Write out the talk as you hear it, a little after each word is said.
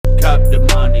Chop the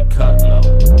money, cut low,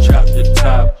 chop the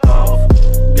top off.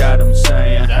 Got them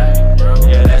saying,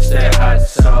 yeah, that's that hot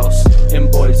sauce. Them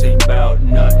boys ain't bout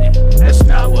nothing, that's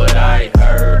not what I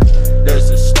heard. There's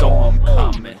a storm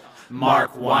coming,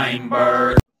 Mark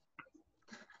Weinberg.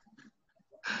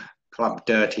 Club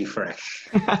Dirty Fresh.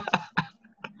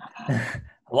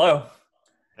 Hello.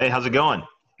 Hey, how's it going?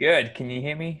 Good. Can you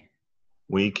hear me?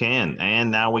 We can, and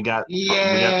now we got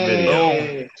Yay!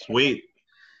 video. Sweet.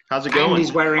 How's it going?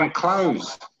 Andy's wearing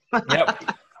clothes.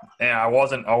 Yep. Yeah, I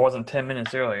wasn't 10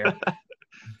 minutes earlier.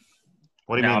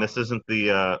 What do you mean? This isn't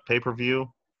the pay-per-view?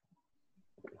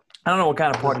 I don't know what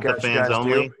kind of This isn't podcast the you fans guys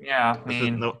only? do. Yeah, I This is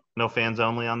mean, no fans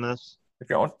only on this. if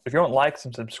you don't like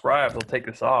and subscribe, they'll take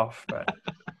this off. But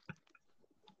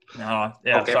no,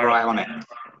 yeah, I'll get sorry. right on it.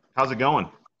 How's it going?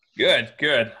 Good.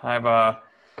 I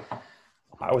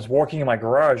was working in my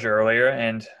garage earlier,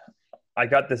 and I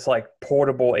got this like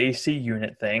portable AC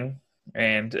unit thing,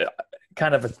 and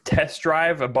kind of a test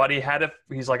drive. A buddy had it.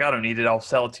 He's like, I don't need it. I'll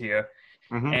sell it to you.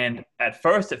 Mm-hmm. And at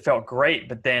first it felt great,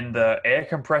 but then the air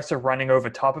compressor running over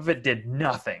top of it did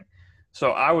nothing.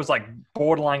 So I was like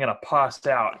borderline gonna pass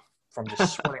out from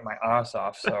just sweating my ass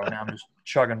off. So now I'm just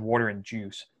chugging water and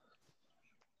juice.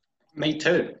 Me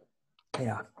too.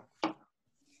 Yeah,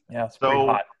 it's pretty So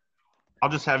hot. I'll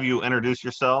just have you introduce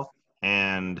yourself,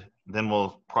 and then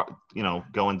we'll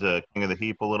go into King of the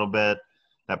Heap a little bit.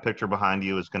 That picture behind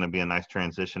you is going to be a nice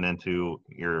transition into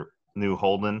your new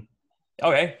Holden.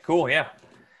 Okay, cool. Yeah.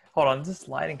 Hold on, this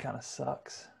lighting kind of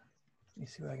sucks. Let me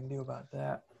see what I can do about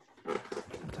that.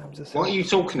 Sometimes this. What are you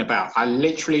talking about? I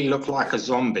literally look like a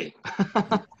zombie.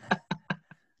 Yeah,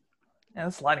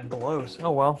 this lighting blows.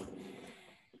 Oh well.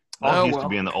 I was Oh, used well. to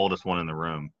being the oldest one in the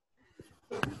room.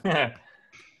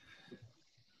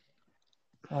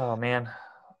 Oh man.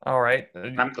 All right.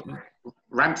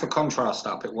 Ramp the contrast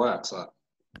up. It works.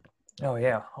 Oh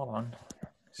yeah. Hold on.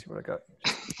 Let's see what I got.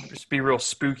 Just be real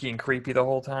spooky and creepy the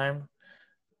whole time.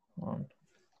 Hold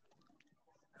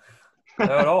on.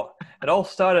 So it all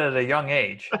started at a young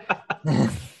age.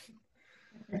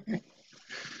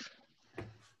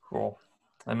 Cool.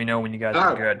 Let me know when you guys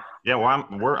are good. Yeah, well,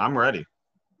 I'm ready.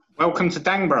 Welcome to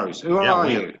Dang Bros. Who Yeah, are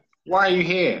you? Why are you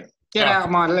here? Get out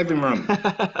of my living room.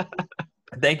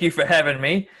 Thank you for having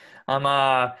me. I'm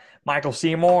Michael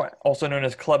Seymour, also known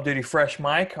as Club Duty Fresh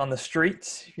Mike on the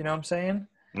streets. You know what I'm saying?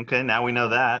 Okay, now we know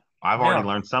that. I've already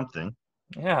learned something.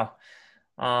 Yeah.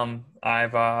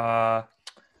 I've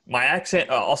my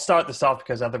accent. I'll start this off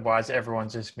because otherwise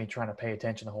everyone's just me trying to pay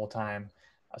attention the whole time.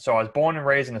 So I was born and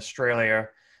raised in Australia.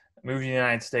 Moved to the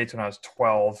United States when I was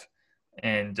 12,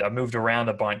 and I moved around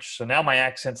a bunch. So now my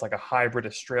accent's like a hybrid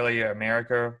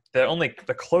Australia-America.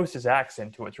 The closest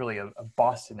accent to it's really a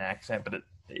Boston accent, but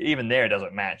even there it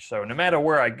doesn't match. So no matter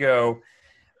where I go,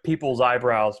 people's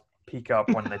eyebrows peek up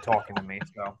when they're talking to me.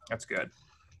 So that's good.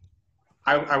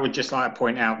 I would just like to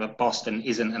point out that Boston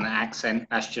isn't an accent.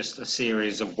 That's just a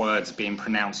series of words being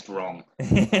pronounced wrong. I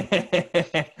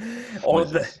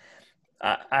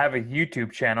have a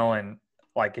YouTube channel, and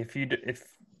like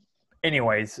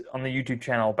anyways, on the YouTube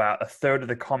channel, about a third of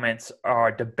the comments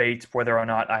are debates whether or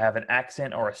not I have an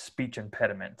accent or a speech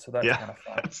impediment. So that's kind of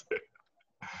fun.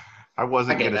 I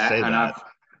wasn't going to say that.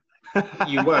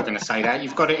 You were going to say that.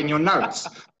 You've got it in your notes.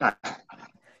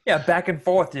 Yeah, back and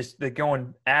forth, just they're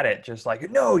going at it, just like,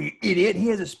 no, you idiot, he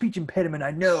has a speech impediment.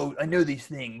 I know these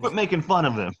things. Quit making fun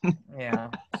of him. Yeah,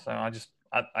 so I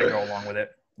go along with it.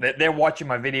 They're watching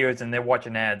my videos and they're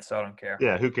watching ads, so I don't care.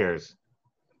 Yeah, who cares?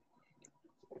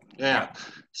 Yeah.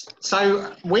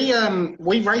 So we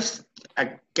raced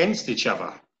against each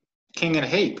other, King of the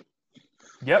Heap.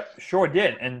 Yep, sure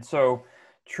did. And so,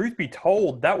 truth be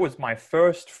told, that was my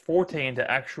first forte into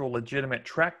actual legitimate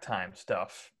track time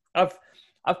stuff.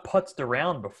 I've putzed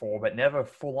around before, but never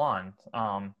full on.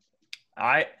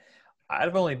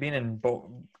 I've only been in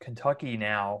Kentucky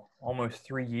now almost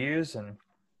 3 years, and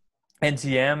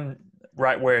NCM,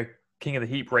 right where King of the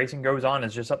Heap racing goes on,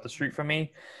 is just up the street from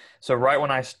me. So right when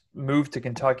I moved to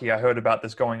Kentucky, I heard about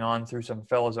this going on through some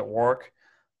fellas at work.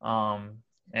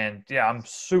 And yeah, I'm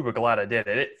super glad I did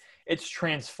it. It's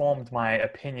transformed my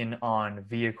opinion on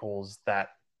vehicles that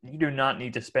you do not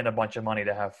need to spend a bunch of money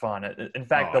to have fun. In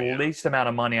fact, least amount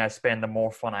of money I spend, the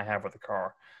more fun I have with the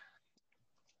car.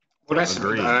 Well, that's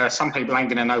some people ain't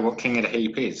going to know what King of the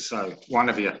Heap is. So one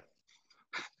of you,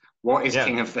 what is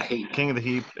King of the Heap? King of the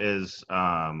Heap is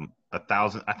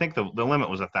 $1,000. I think the limit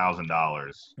was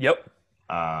 $1,000. Yep.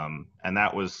 And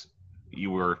that was,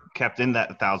 you were kept in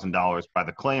that $1,000 by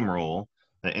the claim rule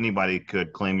that anybody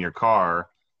could claim your car.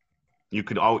 You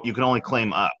could only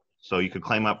claim up. So you could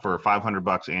claim up for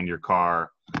 $500 and your car.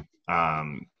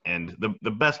 And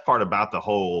the best part about the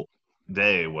whole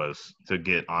day was to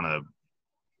get on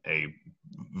a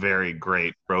very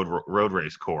great road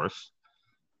race course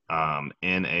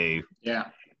in a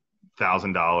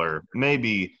 $1,000,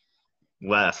 maybe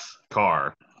less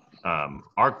car.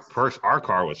 Our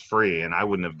car was free, and I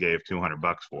wouldn't have gave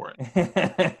 $200 for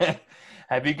it.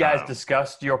 Have you guys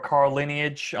discussed your car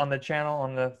lineage on the channel,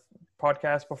 on the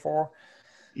podcast before?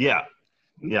 Yeah.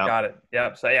 Got it.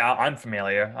 Yep. So yeah, I'm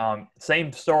familiar.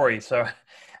 Same story. So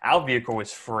our vehicle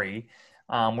was free.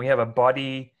 We have a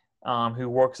buddy who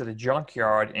works at a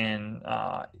junkyard in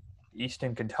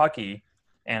Eastern Kentucky,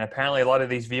 and apparently a lot of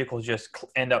these vehicles just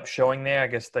end up showing there. I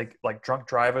guess like drunk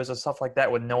drivers or stuff like that,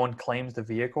 when no one claims the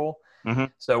vehicle. Mm-hmm.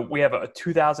 So we have a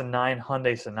 2009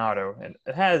 Hyundai Sonata, and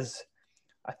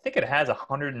I think it has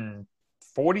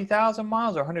 140,000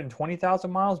 miles or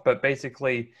 120,000 miles, but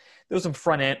basically there was some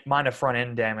minor front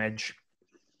end damage.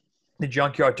 The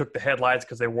junkyard took the headlights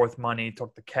because they're worth money,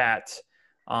 took the cats.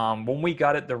 When we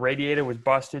got it, the radiator was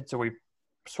busted, so we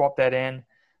swapped that in.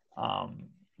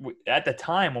 At the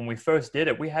time when we first did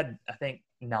it, we had, I think,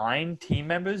 9 team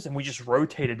members, and we just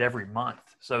rotated every month.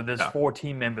 So there's 4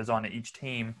 team members on each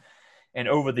team. And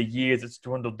over the years, it's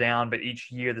dwindled down, but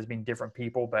each year there's been different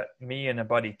people. But me and a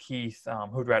buddy, Keith,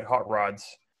 who'd ride Hot Rods,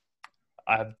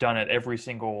 I've done it every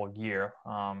single year.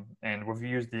 And we've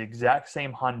used the exact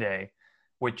same Hyundai,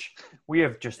 which we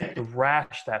have just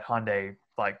thrashed that Hyundai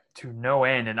like to no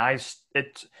end. And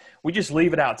we just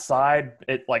leave it outside.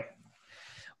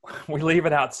 We leave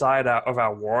it outside of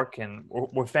our work, and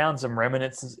we found some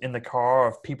remnants in the car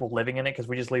of people living in it because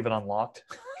we just leave it unlocked.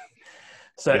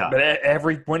 But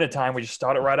every wintertime we just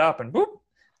start it right up, and whoop.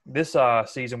 This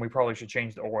season we probably should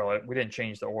change the oil. We didn't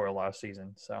change the oil last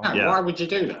season. So why would you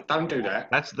do that? Don't do that.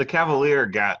 That's the Cavalier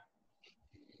got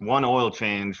one oil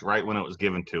change right when it was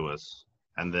given to us,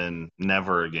 and then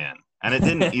never again. And it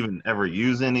didn't even ever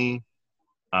use any.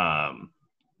 The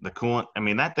coolant. I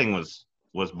mean, that thing was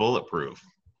bulletproof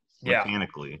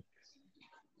mechanically.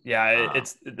 Yeah,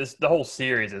 the whole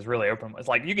series is really open. It's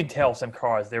like you can tell some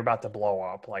cars they're about to blow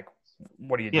up. Like,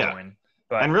 what are you doing?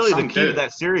 But and really, the key to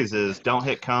that series is don't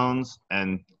hit cones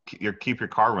and keep your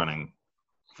car running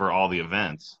for all the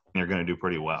events, and you're going to do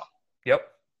pretty well. Yep.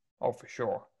 Oh, for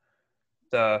sure.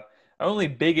 The only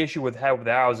big issue with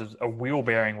ours is a wheel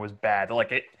bearing was bad.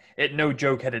 Like it no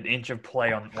joke had an inch of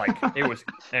play on, like it was.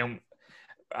 And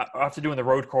after doing the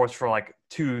road course for like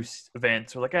 2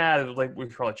 events, we're like, we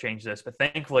should probably change this. But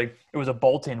thankfully, it was a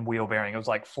bolt-in wheel bearing. It was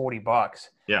like $40.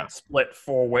 Yeah. Split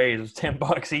 4 ways. It was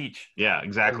 $10 each. Yeah,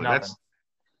 exactly.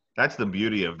 That's the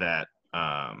beauty of that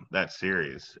that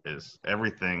series is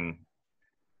everything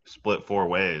split 4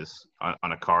 ways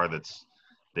on a car that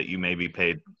you maybe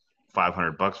paid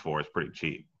 $500 for is pretty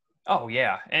cheap. Oh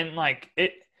yeah, and like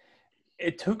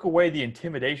it took away the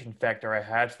intimidation factor I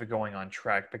had for going on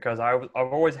track, because I've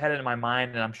always had it in my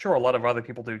mind, and I'm sure a lot of other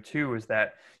people do too, is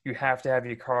that you have to have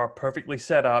your car perfectly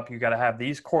set up. You got to have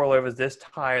these coilovers, this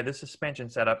tire, this suspension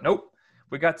set up. Nope.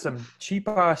 We got some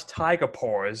cheap-ass Tiger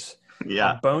Paws,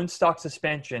 bone stock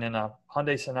suspension in a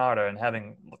Hyundai Sonata, and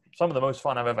having some of the most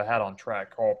fun I've ever had on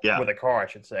track, or with a car, I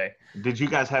should say. Did you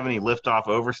guys have any lift-off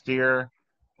oversteer,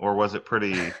 or was it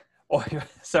pretty...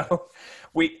 So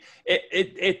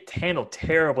it handled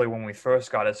terribly when we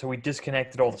first got it, so we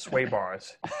disconnected all the sway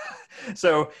bars.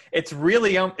 So it's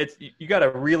really you got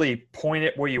to really point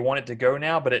it where you want it to go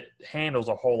now, but it handles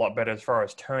a whole lot better as far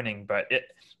as turning. But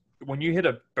when you hit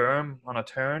a berm on a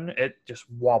turn, it just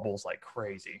wobbles like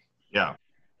crazy. Yeah.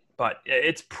 But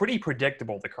it's pretty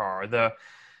predictable, the car.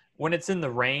 When it's in the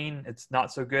rain, it's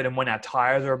not so good. And when our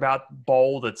tires are about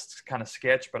bold, it's kind of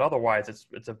sketch. But otherwise,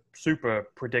 it's a super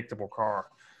predictable car.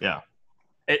 Yeah.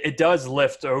 It does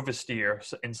lift oversteer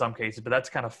in some cases, but that's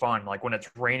kind of fun. Like when it's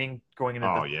raining, going into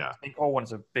the sinkhole, when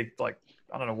it's a big, like,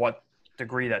 I don't know what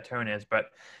degree that turn is,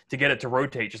 but to get it to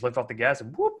rotate, just lift off the gas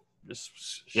and whoop.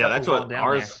 That's what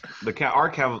ours,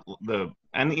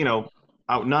 and you know,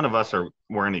 none of us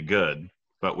were any good,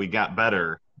 but we got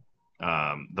better.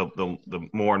 The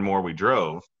more and more we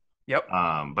drove. Yep.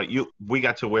 But we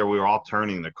got to where we were all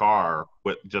turning the car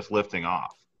with just lifting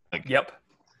off. Like, yep.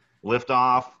 Lift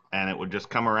off, and it would just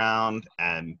come around,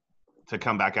 and to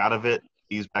come back out of it,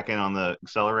 ease back in on the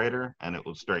accelerator, and it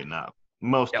would straighten up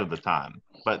most of the time.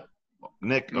 But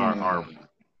Nick, our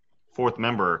 4th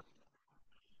member,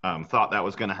 thought that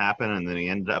was going to happen, and then he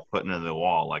ended up putting it in the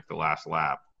wall like the last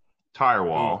lap, tire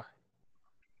wall. Ooh.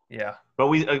 Yeah. But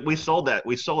we sold that.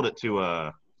 We sold it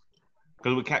to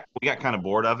because we got kind of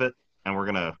bored of it, and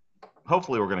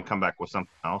hopefully we're gonna come back with something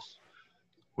else.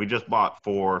 We just bought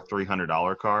 4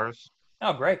 $300 cars.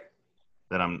 Oh, great.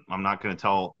 That I'm not gonna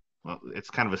tell. It's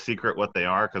kind of a secret what they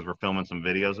are because we're filming some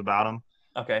videos about them.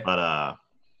 Okay. But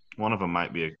one of them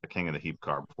might be a King of the Heap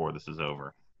car before this is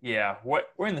over. Yeah,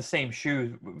 we're in the same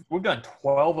shoes. We've done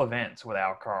 12 events with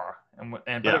our car, but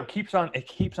Yeah. it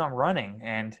keeps on running,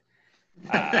 and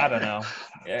I don't know.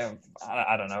 Yeah,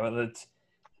 I don't know.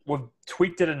 We've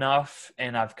tweaked it enough,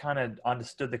 and I've kind of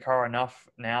understood the car enough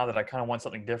now that I kind of want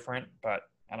something different. But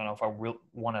I don't know if I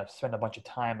want to spend a bunch of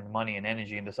time and money and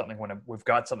energy into something when we've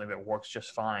got something that works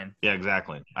just fine. Yeah,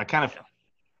 exactly.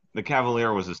 The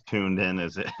Cavalier was as tuned in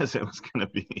as it was going to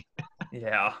be.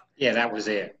 Yeah. Yeah, that was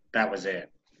it.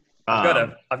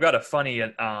 I've got a funny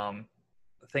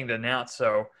thing to announce.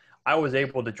 So I was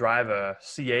able to drive a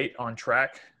C8 on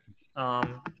track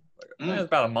it was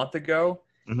about a month ago.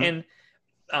 Mhm.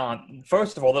 And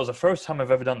first of all, that was the first time I've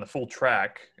ever done the full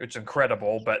track. It's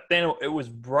incredible. But then it was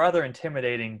rather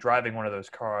intimidating driving one of those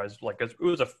cars. Like it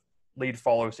was a lead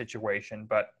follow situation,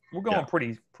 but we're going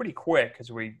pretty quick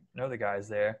because we know the guys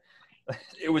there.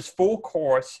 It was full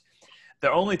course. The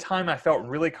only time I felt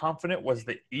really confident was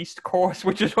the East course,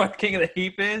 which is what King of the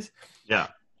Heap is. Yeah.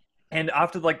 And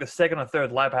after like the second or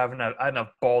third lap, I had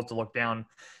enough balls to look down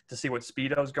to see what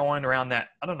speed I was going around that.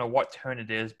 I don't know what turn it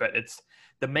is, but it's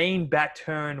the main back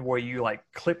turn where you like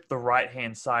clip the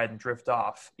right-hand side and drift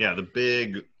off. Yeah, the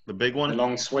big one. The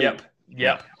long sweep.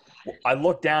 Yep. I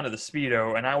looked down at the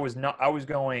speedo, and I was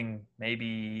going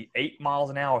maybe 8 miles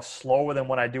an hour slower than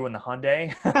what I do in the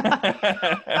Hyundai.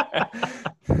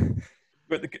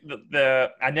 But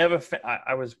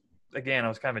I was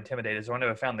kind of intimidated, so I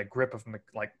never found the grip of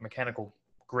mechanical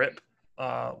grip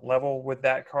level with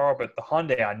that car. But the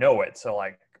Hyundai, I know it, so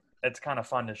like it's kind of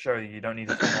fun to show you don't need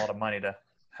to spend a lot of money to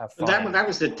have fun. That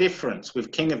was the difference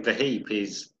with King of the Heap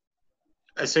is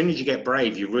as soon as you get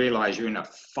brave, you realize you're in a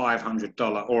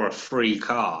 $500 or a free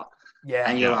car. Yeah.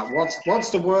 And you're like, what's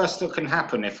the worst that can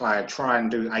happen if I try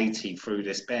and do 80 through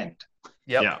this bend?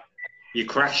 Yep. Yeah. You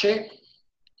crash it?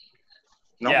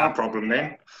 Not my problem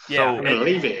then. Yeah. So I'm going to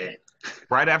leave it here.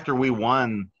 Right after we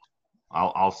won,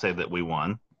 I'll say that we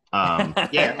won.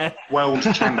 Yeah, world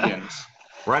champions.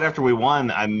 Right after we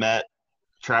won, I met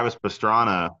Travis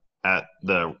Pastrana at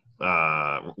the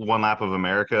One Lap of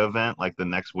America event, like the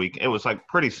next week. It was like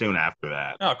pretty soon after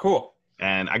that. Oh, cool.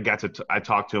 And I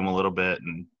talked to him a little bit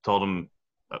and told him,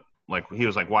 like, he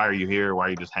was like, "Why are you here? Why are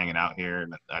you just hanging out here?"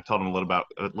 And I told him a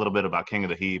little bit about King of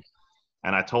the Heap.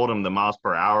 And I told him the miles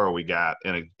per hour we got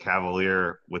in a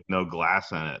Cavalier with no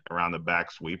glass in it around the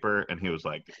back sweeper. And he was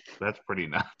like, "That's pretty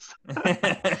nuts."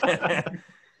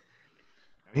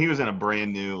 He was in a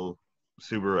brand new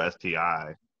Subaru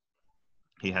STI.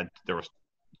 There was,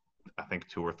 I think,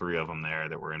 2 or 3 of them there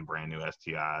that were in brand new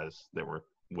STIs that were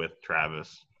with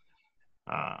Travis.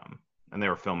 And they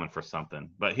were filming for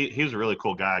something. But he was a really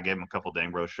cool guy. I gave him a couple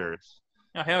Dangbro shirts.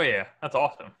 Oh, hell yeah. That's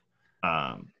awesome.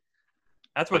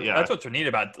 That's what's neat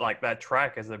about like that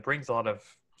track is it brings a lot of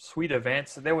sweet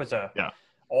events. There was a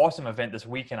awesome event this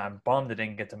weekend. I'm bummed I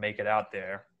didn't get to make it out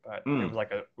there, but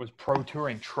it was pro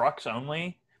touring trucks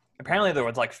only. Apparently there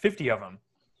was like 50 of them.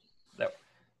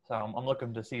 So I'm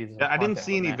looking to see. I didn't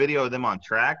see any video of them on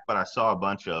track, but I saw a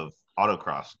bunch of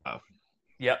autocross stuff.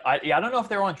 Yeah, I don't know if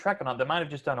they were on track or not. They might have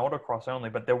just done autocross only,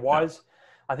 but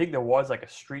I think there was like a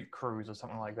street cruise or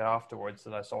something like that afterwards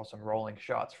that I saw some rolling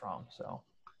shots from. So,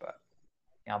 but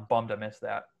yeah, I'm bummed I missed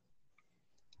that.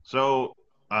 So,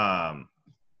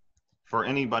 for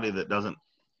anybody that doesn't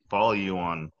follow you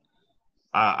on,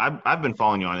 I've been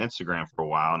following you on Instagram for a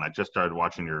while, and I just started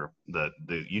watching the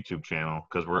YouTube channel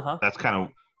because that's kind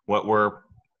of what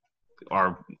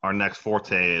our next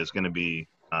forte is going to be,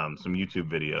 some YouTube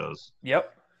videos.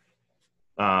 Yep.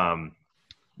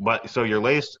 But so your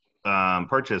latest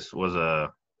purchase was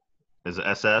is a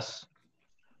SS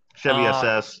Chevy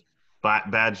SS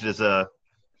badged as a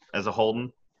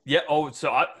Holden. Yeah. Oh,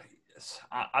 so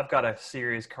I've got a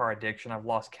serious car addiction. I've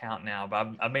lost count now,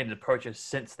 but I've made the purchase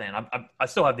since then. I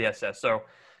still have the SS. So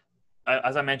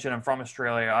as I mentioned, I'm from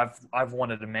Australia. I've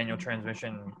wanted a manual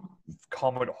transmission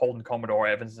Holden Commodore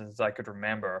ever since I could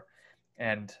remember.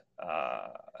 And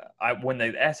when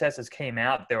the SSs came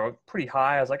out, they were pretty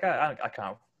high. I was like, I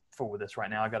can't fool with this right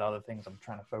now. I got other things I'm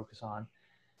trying to focus on.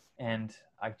 And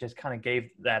I just kind of gave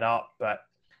that up. But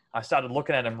I started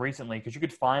looking at them recently because you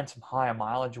could find some higher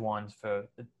mileage ones for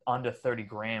under 30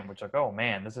 grand, which like, oh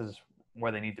man, this is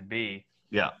where they need to be.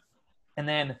 Yeah. And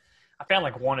then I found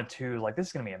like 1 or 2, like this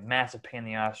is going to be a massive pain in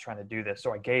the ass trying to do this.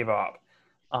 So I gave up.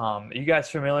 Are you guys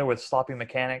familiar with Sloppy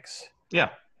Mechanics? Yeah.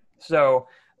 So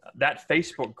that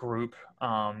Facebook group,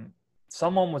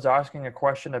 someone was asking a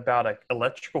question about an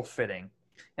electrical fitting,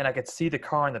 and I could see the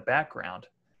car in the background.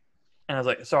 And I was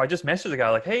like, so I just messaged the guy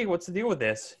like, hey, what's the deal with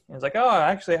this? And he's like, oh,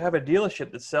 actually, I have a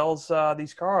dealership that sells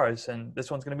these cars, and this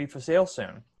one's going to be for sale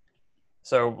soon.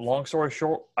 So long story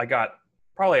short, I got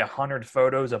probably 100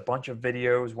 photos, a bunch of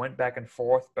videos, went back and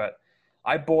forth. But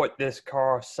I bought this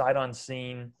car sight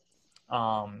unseen,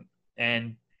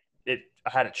 and I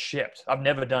had it shipped. I've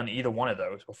never done either one of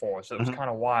those before, so it was kind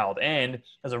of wild. And it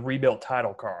was a rebuilt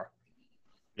title car.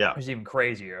 Yeah, it was even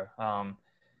crazier.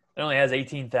 It only has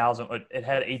 18,000. It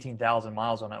had 18,000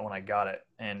 miles on it when I got it,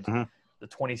 and the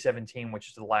 2017, which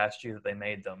is the last year that they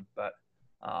made them. But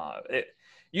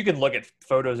you can look at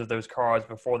photos of those cars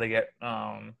before they get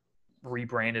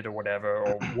rebranded or whatever,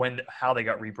 or how they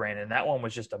got rebranded. And that one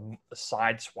was just a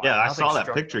side swap. Yeah, I saw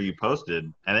that picture you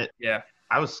posted, and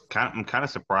I'm kind of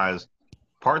surprised.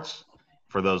 Parts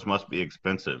for those must be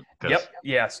expensive. Yep.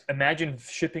 Yes. Imagine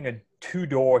shipping 2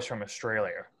 doors from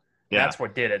Australia. Yeah. That's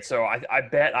what did it. So I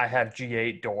bet I have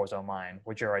G8 doors on mine,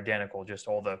 which are identical. Just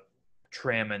all the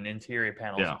trim and interior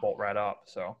panels bolt right up.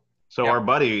 So our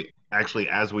buddy, actually,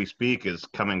 as we speak, is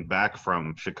coming back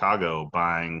from Chicago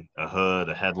buying a hood,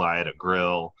 a headlight, a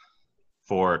grill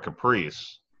for a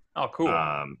Caprice. Oh, cool.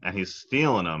 And he's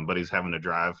stealing them, but he's having to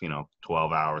drive,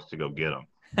 12 hours to go get them.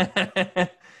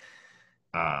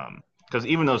 Because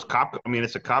even those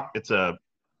it's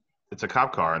a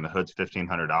cop car, and the hood's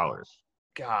 $1,500.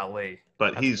 Golly.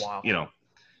 But he's wild.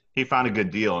 He found a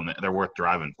good deal, and they're worth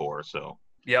driving for. So.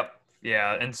 Yep.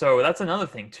 Yeah, and so that's another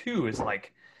thing too. Is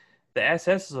like the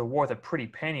SSs are worth a pretty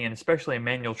penny, and especially a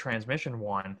manual transmission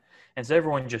one. And so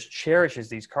everyone just cherishes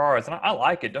these cars, and I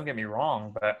like it. Don't get me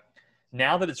wrong, but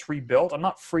now that it's rebuilt, I'm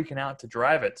not freaking out to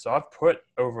drive it. So I've put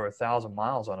over 1,000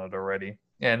 miles on it already,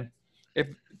 and if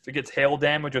it gets hail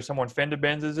damage or someone fender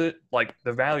bends it, like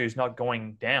the value is not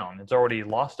going down. It's already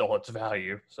lost all its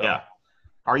value. So yeah.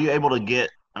 Are you able to get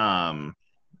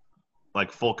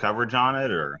like full coverage on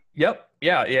it, or? Yep.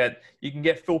 Yeah. You can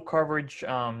get full coverage.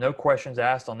 No questions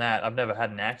asked on that. I've never had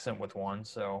an accident with one,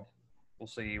 so we'll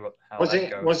see how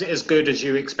that goes. Was it as good as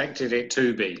you expected it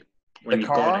to be when you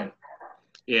got it?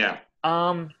 Yeah.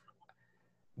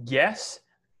 Yes.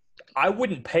 I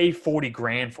wouldn't pay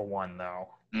 $40,000 for one though.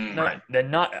 No, right. They're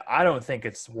not. I don't think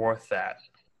it's worth that.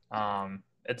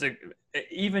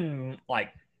 Even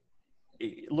like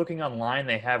looking online,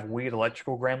 they have weird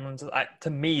electrical gremlins. To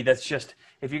me, that's just,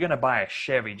 if you're gonna buy a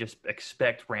Chevy, just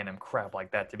expect random crap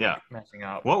like that to be messing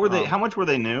up. What were they? How much were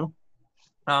they new?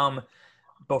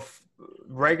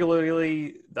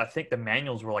 Regularly, I think the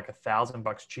manuals were like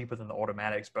 $1,000 cheaper than the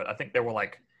automatics, but I think they were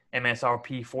like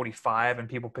MSRP 45, and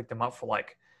people picked them up for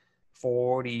like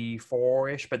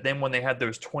 44-ish. But then when they had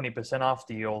those 20% off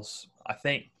deals, I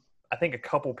think a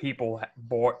couple people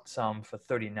bought some for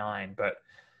 39, but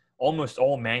almost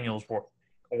all manuals were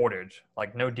ordered.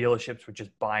 Like no dealerships would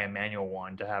just buy a manual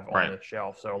one to have on the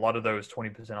shelf. So a lot of those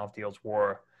 20% off deals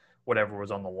were whatever was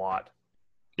on the lot.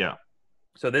 Yeah.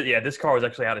 So this car was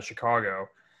actually out of Chicago.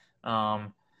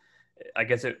 I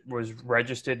guess it was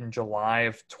registered in July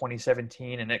of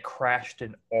 2017, and it crashed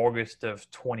in August of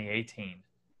 2018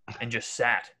 and just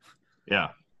sat. Yeah.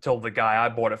 Till the guy I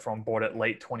bought it from bought it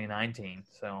late 2019.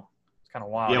 So it's kind of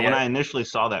wild. Yeah, when I initially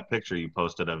saw that picture you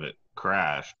posted of it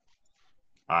crashed,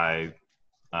 because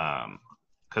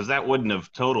that wouldn't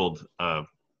have totaled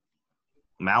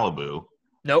Malibu.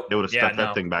 Nope. It would have stuck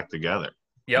that thing back together.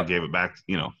 Yep. And gave it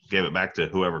back to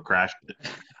whoever crashed it.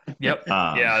 Yep.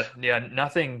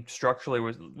 Nothing structurally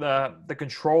was the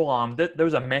control arm.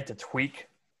 Those are meant to tweak.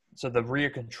 So the rear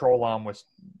control arm was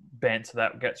bent, so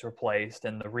that gets replaced,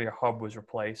 and the rear hub was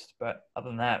replaced. But other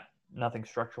than that, nothing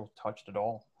structural touched at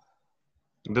all.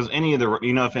 Does any of the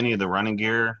if any of the running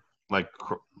gear like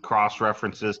cross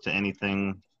references to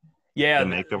anything? Yeah, they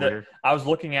make over here? I was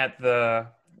looking at the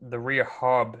rear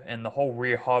hub, and the whole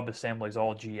rear hub assembly is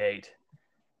all G8.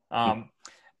 I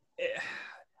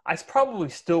probably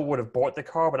still would have bought the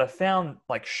car, but I found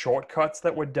like shortcuts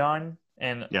that were done,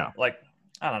 and like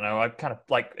I don't know. I kind of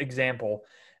like example,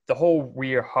 the whole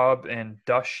rear hub and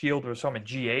dust shield was from a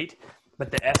G8, but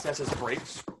the SS's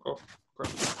brakes.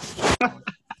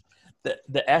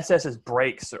 The SS's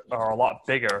brakes are a lot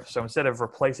bigger, so instead of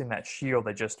replacing that shield,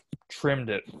 they just trimmed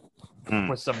it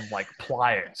with some like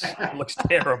pliers. It looks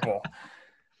terrible.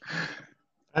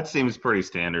 That seems pretty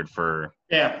standard for.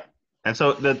 Yeah. And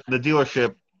so the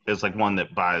dealership is like one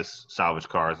that buys salvage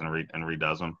cars and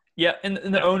redoes them. Yeah, and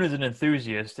the owner's an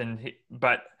enthusiast,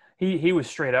 but he was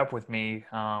straight up with me.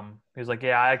 He was like,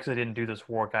 "Yeah, I actually didn't do this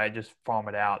work. I just farm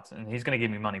it out, and he's going to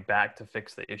give me money back to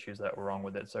fix the issues that were wrong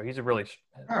with it." So he's a really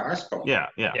that's cool. Yeah,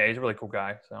 he's a really cool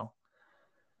guy. So,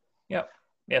 yeah.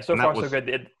 So far so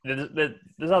good.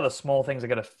 There's other small things I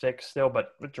got to fix still,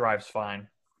 but it drives fine.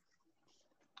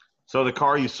 So the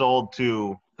car you sold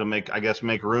to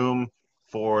make room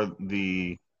for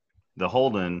the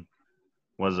Holden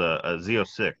was a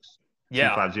Z06.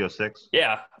 Yeah. C5 Z06.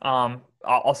 Yeah.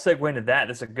 I'll segue into that.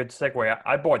 That's a good segue.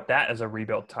 I bought that as a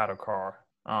rebuilt title car.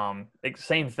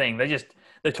 Same thing. They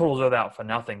totaled it out for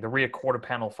nothing. The rear quarter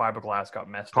panel fiberglass got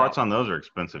messed Parts up. on those are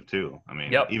expensive too. I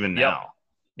mean, even Yep. now.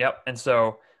 Yep. And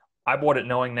so I bought it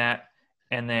knowing that,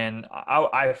 and then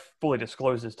I fully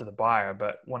disclosed this to the buyer.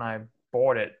 But when I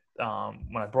bought it,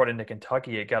 when I brought it into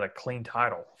Kentucky, it got a clean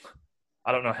title.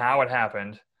 I don't know how it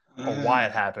happened or why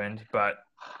it happened, but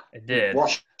it did.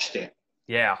 Washed it.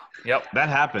 Yeah. Yep. That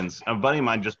happens. A buddy of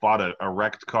mine just bought a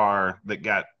wrecked car that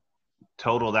got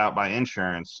totaled out by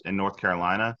insurance in North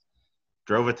Carolina,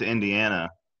 drove it to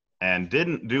Indiana, and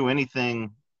didn't do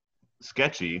anything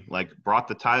sketchy, like brought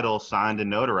the title signed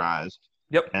and notarized.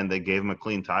 Yep. And they gave him a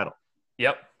clean title.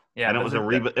 Yep. Yeah. And it was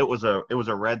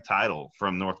a red title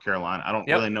from North Carolina. I don't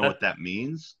really know what that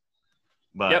means,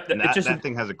 but that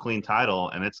thing has a clean title,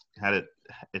 and it's had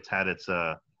its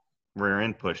rear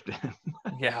end pushed in.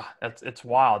 Yeah, it's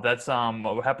wild. That's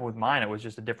what happened with mine. It was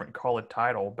just a different colored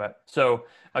title. But so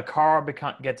a car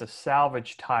gets a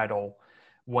salvage title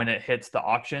when it hits the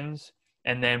auctions,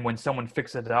 and then when someone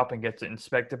fixes it up and gets it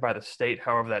inspected by the state,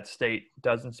 however that state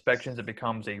does inspections, it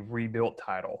becomes a rebuilt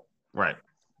title. Right.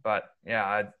 But yeah,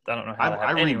 I don't know how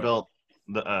I rebuilt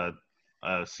the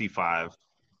C5,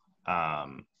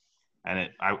 and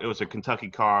it was a Kentucky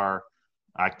car.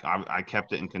 I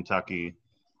kept it in Kentucky.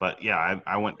 But yeah,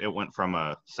 it went from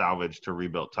a salvage to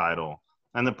rebuilt title,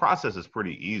 and the process is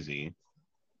pretty easy.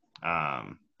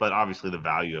 But obviously the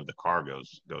value of the car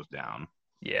goes down.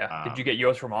 Yeah. Did you get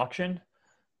yours from auction?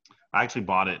 I actually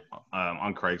bought it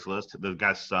on Craigslist. The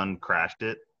guy's son crashed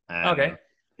it, and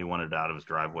he wanted it out of his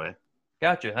driveway.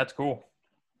 Gotcha. That's cool.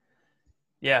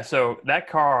 Yeah, so that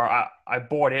car, I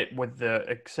bought it with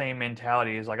the same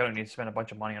mentality as like, I don't need to spend a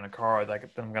bunch of money on a car that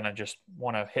I'm going to just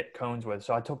want to hit cones with.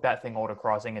 So I took that thing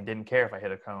autocrossing and didn't care if I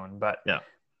hit a cone. But yeah,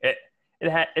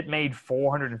 it made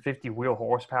 450 wheel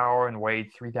horsepower and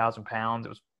weighed 3,000 pounds. It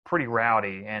was pretty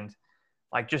rowdy. And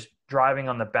like just driving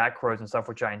on the back roads and stuff,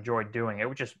 which I enjoyed doing, it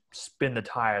would just spin the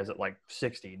tires at like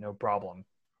 60, no problem.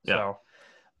 Yeah. So,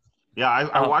 yeah,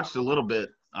 I watched a little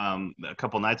bit a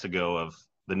couple nights ago of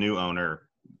the new owner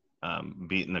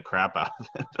beating the crap out of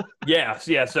it.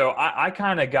 Yeah. So I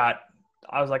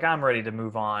was like, I'm ready to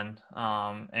move on.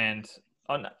 And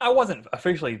I wasn't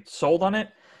officially sold on it.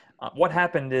 What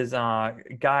happened is,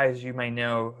 guys you may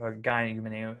know,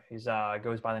 he's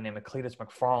goes by the name of Cleetus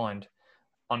McFarland,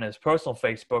 on his personal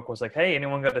Facebook was like, hey,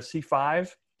 anyone got a C5?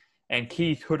 And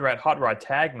Keith Hoodrat Hot Rod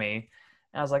tagged me.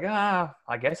 And I was like,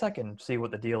 I guess I can see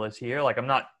what the deal is here. Like, I'm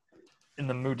not in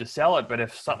the mood to sell it, but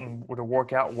if something were to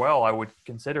work out well, I would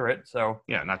consider it. So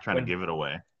yeah, not trying to give it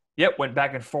away. Yep, went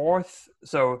back and forth.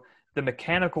 So the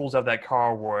mechanicals of that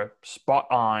car were spot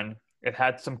on. It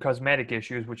had some cosmetic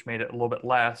issues, which made it a little bit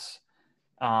less.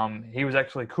 He was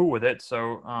actually cool with it.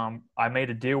 So I made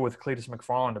a deal with Cleetus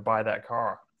McFarland to buy that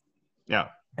car. Yeah,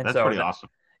 that's pretty awesome.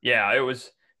 Yeah, it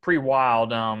was pretty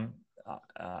wild.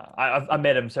 I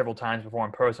met him several times before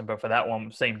in person, but for that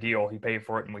one, same deal. He paid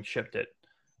for it and we shipped it.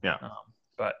 Yeah.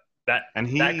 But that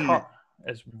car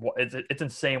it's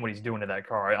insane what he's doing to that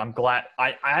car. I'm glad.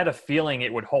 I had a feeling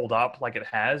it would hold up like it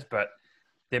has, but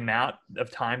the amount of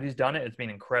times he's done it, it's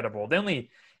been incredible. The only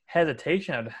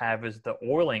hesitation I'd have is the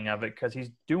oiling of it, because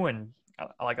he's doing,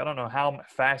 like, I don't know how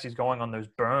fast he's going on those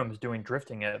berms doing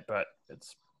drifting it, but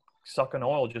it's sucking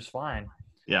oil just fine.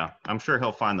 Yeah, I'm sure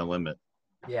he'll find the limit.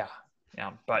 Yeah,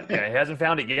 but he hasn't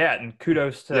found it yet, and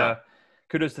kudos to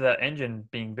that engine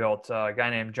being built. A guy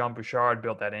named John Bouchard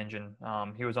built that engine.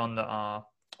 He was on the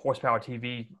Horsepower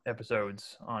TV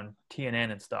episodes on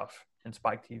TNN and stuff, and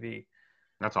Spike TV.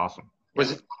 That's awesome.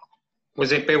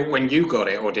 Was it built when you got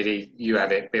it, or did you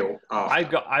have it built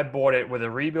after? I bought it with a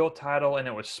rebuilt title, and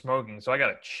it was smoking, so I got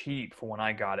it cheap for when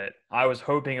I got it. I was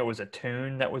hoping it was a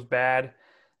tune that was bad.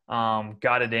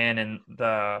 Got it in, and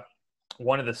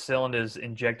one of the cylinders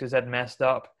injectors had messed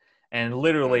up, and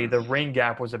literally the ring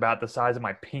gap was about the size of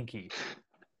my pinky.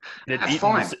 It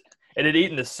had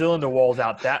eaten the cylinder walls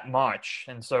out that much,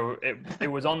 and so it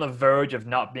was on the verge of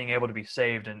not being able to be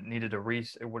saved, and needed it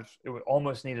would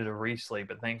almost needed a re-sleeve,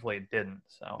 but thankfully it didn't.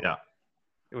 So yeah,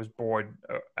 it was bored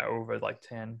over like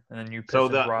 10, and then new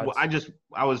piston rods.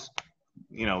 I was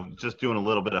just doing a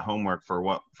little bit of homework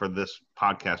for this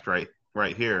podcast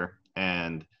right here,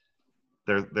 and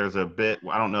there's a bit,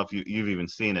 I don't know if you've even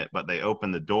seen it, but they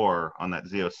open the door on that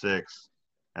Z06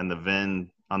 and the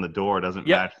VIN on the door doesn't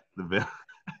match the VIN.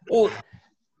 Well,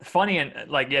 funny, and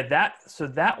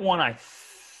that one I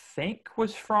think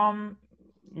was from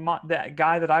that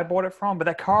guy that I bought it from, but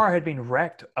that car had been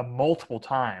wrecked multiple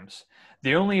times.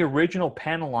 The only original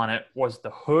panel on it was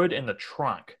the hood and the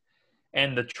trunk.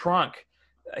 And the trunk,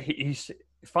 he's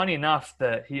funny enough,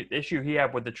 the issue he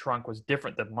had with the trunk was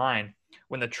different than mine.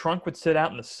 When the trunk would sit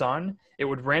out in the sun, it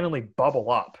would randomly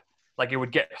bubble up. Like it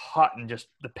would get hot and just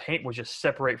the paint would just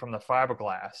separate from the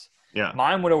fiberglass. Yeah.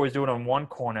 Mine would always do it on one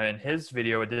corner. In his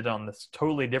video, it did it on this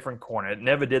totally different corner. It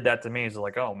never did that to me. It's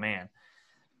like, oh, man.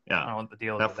 Yeah. I don't know what the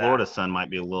deal is That with Florida sun might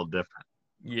be a little different.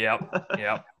 Yep.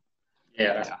 Yeah,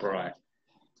 that's bright.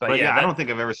 But yeah, I don't think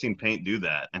I've ever seen paint do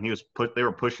that. And they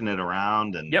were pushing it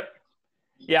around and Yep.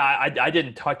 Yeah, I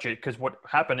didn't touch it because what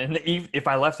happened if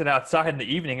I left it outside in the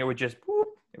evening, it would just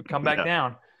it would come back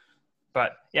down.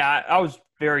 But yeah, I was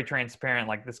very transparent.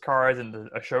 Like this car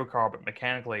isn't a show car, but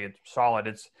mechanically it's solid.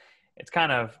 It's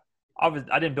kind of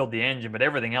I didn't build the engine, but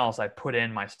everything else I put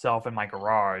in myself in my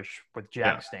garage with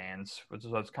jack stands.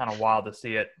 So it's kind of wild to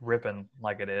see it ripping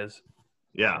like it is.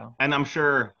 Yeah, so. And I'm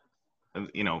sure,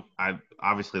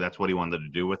 obviously that's what he wanted to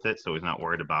do with it, so he's not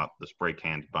worried about the spray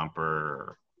can bumper.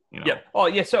 Or, Yeah. Oh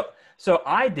yeah. So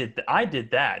I did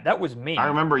that. That was me. I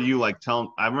remember you I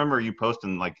remember you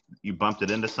posting like you bumped it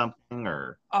into something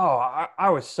or. Oh, I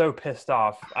was so pissed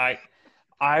off.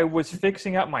 I was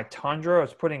fixing up my Tundra. I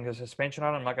was putting a suspension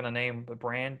on it. I'm not going to name the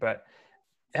brand, but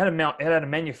it had a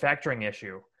manufacturing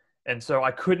issue, and so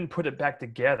I couldn't put it back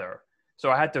together.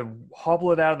 So I had to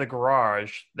hobble it out of the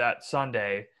garage that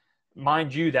Sunday.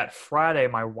 Mind you, that Friday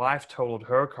my wife totaled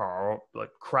her car, like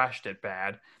crashed it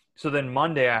bad. So then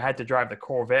Monday I had to drive the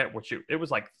Corvette, which it was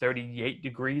like 38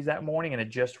 degrees that morning, and it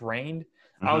just rained.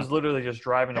 Mm-hmm. I was literally just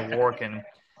driving to work and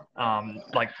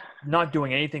like not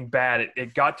doing anything bad.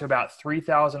 It got to about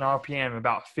 3,000 RPM,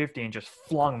 about 50, and just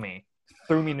threw me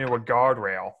into a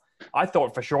guardrail. I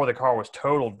thought for sure the car was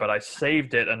totaled, but I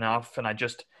saved it enough, and I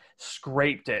just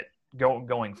scraped it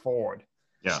going forward.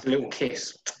 Yeah, just a little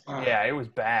kiss. Yeah, it was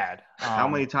bad. How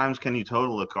many times can you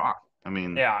total a car? I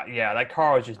mean, yeah, that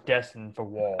car was just destined for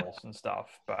walls and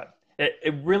stuff. But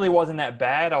it really wasn't that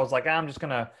bad. I was like, I'm just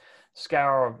gonna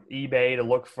scour eBay to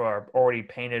look for already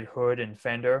painted hood and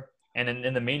fender. And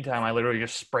in the meantime, I literally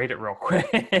just sprayed it real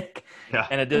quick. Yeah.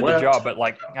 And it did the job. But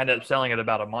like, I ended up selling it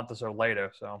about a month or so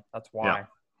later. So that's why. Yeah.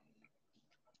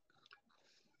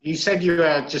 You said you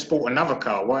just bought another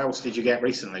car. What else did you get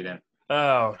recently then?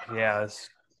 Oh yeah, it's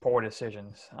poor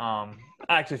decisions. I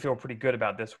actually feel pretty good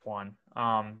about this one.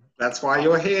 That's why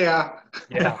you're here.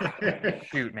 Yeah.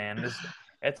 Shoot, man.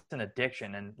 It's an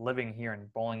addiction. And living here in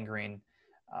Bowling Green,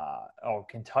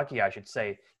 Kentucky, I should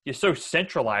say, you're so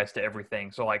centralized to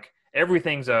everything. So like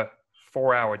everything's a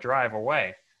 4-hour drive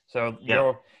away. So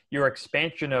your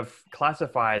expansion of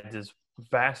classifieds is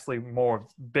vastly more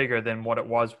bigger than what it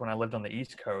was when I lived on the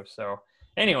East Coast. So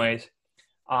anyways,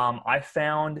 I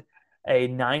found a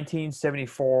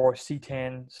 1974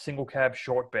 C10 single cab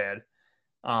short bed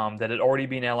that had already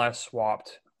been LS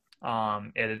swapped.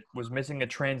 It was missing a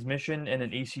transmission and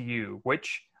an ECU,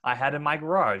 which I had in my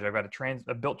garage. I've got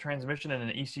a built transmission and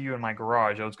an ECU in my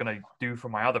garage I was going to do for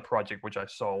my other project, which I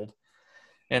sold.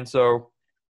 And so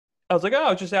I was like,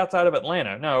 oh, it's just outside of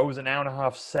Atlanta. No, it was an hour and a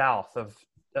half south of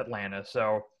Atlanta.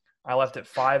 So I left at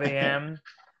 5 a.m.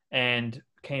 and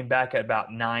came back at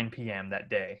about 9 p.m. that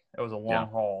day. It was a long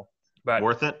haul. But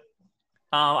worth it?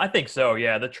 I think so,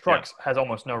 yeah. The truck has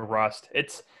almost no rust.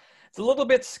 It's a little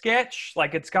bit sketch.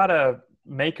 Like it's got a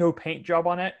Mako paint job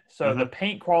on it. So the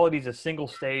paint quality is a single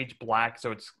stage black,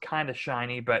 so it's kind of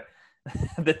shiny. But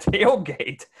the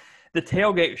tailgate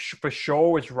for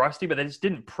sure was rusty, but they just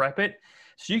didn't prep it.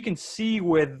 So you can see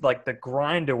with like the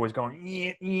grinder was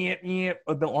going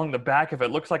along the back of it.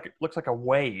 Looks like a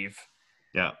wave.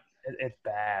 Yeah. It's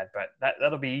bad, but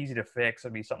that'll be easy to fix.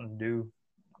 It'll be something to do.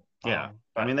 Yeah,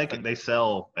 I mean they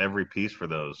sell every piece for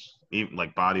those, even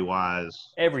like body wise,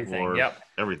 everything. Floors,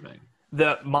 everything.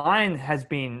 Mine has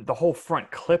been, the whole front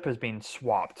clip has been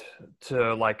swapped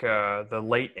to like the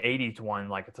late '80s one,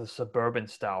 like it's a suburban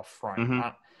style front.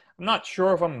 I'm not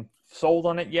sure if I'm sold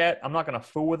on it yet. I'm not gonna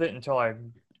fool with it until I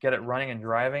get it running and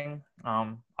driving.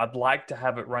 I'd like to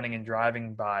have it running and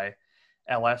driving by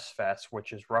LS Fest,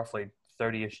 which is roughly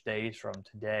 30-ish days from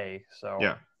today. So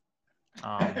yeah.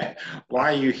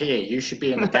 Why are you here? You should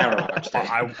be in the garage.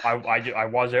 I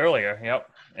was earlier,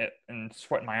 and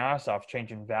sweating my ass off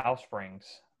changing valve springs.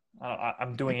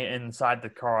 I'm doing it inside the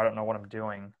car. I don't know what I'm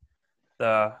doing.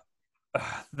 You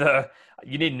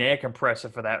need an air compressor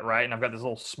for that, right? And I've got this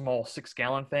little small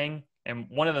 6-gallon thing, and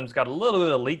one of them's got a little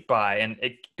bit of leak by, and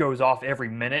it goes off every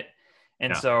minute.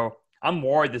 And so I'm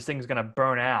worried this thing's gonna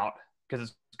burn out because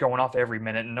it's going off every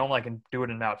minute, and normally I can do it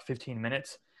in about 15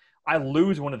 minutes. I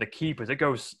lose one of the keepers. It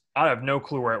goes, I have no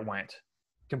clue where it went.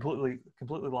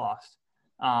 completely lost.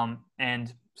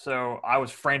 And so I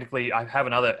was frantically, I have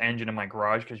another engine in my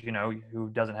garage because, you know, who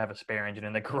doesn't have a spare engine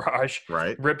in the garage?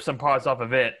 Right. Rip some parts off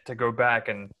of it to go back,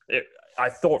 and I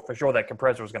thought for sure that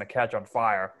compressor was going to catch on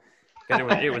fire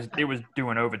because it was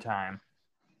doing overtime.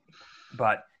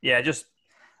 But yeah, just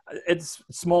it's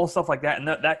small stuff like that, and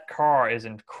that car is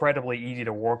incredibly easy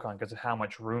to work on because of how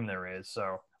much room there is.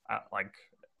 So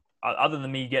other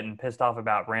than me getting pissed off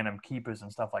about random keepers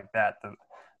and stuff like that, the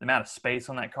amount of space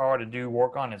on that car to do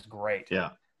work on is great. Yeah,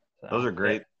 so, those are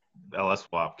great LS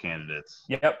swap candidates.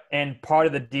 Yep, and part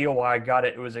of the deal why I got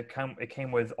it was it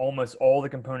came with almost all the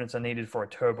components I needed for a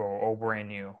turbo, all brand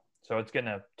new. So it's getting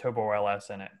a turbo LS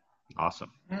in it.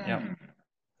 Awesome. Yep.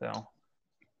 So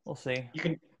we'll see. You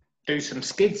can do some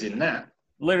skids in that.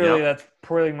 Literally, that's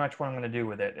pretty much what I'm going to do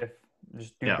with it. If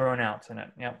just do burnouts in it.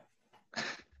 Yep.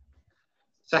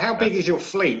 So how big is your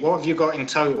fleet? What have you got in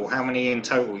total? How many in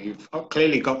total? You've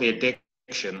clearly got the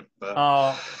addiction.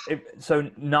 But...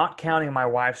 so not counting my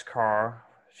wife's car,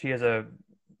 she has a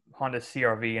Honda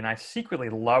CRV, and I secretly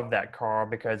love that car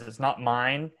because it's not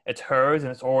mine, it's hers,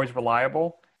 and it's always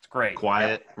reliable. It's great.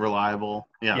 Quiet, reliable.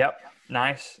 Yeah. Yep.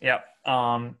 Nice. Yep.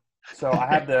 So I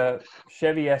have the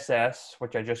Chevy SS,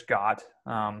 which I just got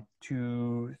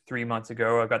 2-3 months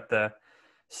ago. I got the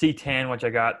C10, which I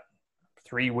got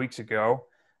 3 weeks ago.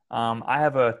 I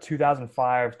have a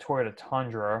 2005 Toyota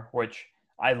Tundra, which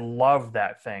I love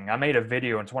that thing. I made a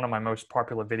video. It's one of my most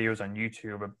popular videos on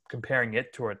YouTube of comparing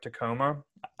it to a Tacoma.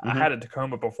 Mm-hmm. I had a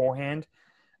Tacoma beforehand.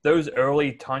 Those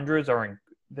early Tundras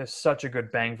they're such a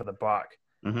good bang for the buck.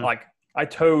 Mm-hmm. Like I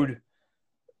towed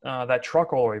that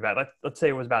truck all the way back. Let's say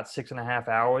it was about 6.5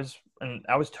 hours, and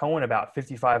I was towing about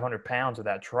 5,500 pounds of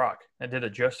that truck. I did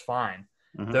it just fine.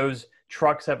 Mm-hmm. Those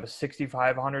trucks have a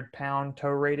 6,500 pound tow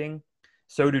rating.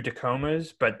 So do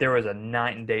Tacomas, but there was a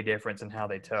night and day difference in how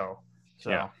they tow.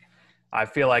 So I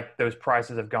feel like those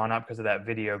prices have gone up because of that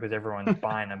video because everyone's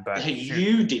buying them. But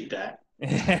you did that.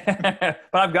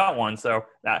 But I've got one, so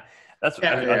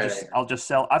I'll just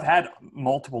sell. I've had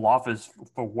multiple offers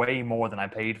for way more than I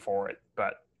paid for it,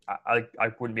 but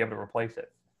I wouldn't be able to replace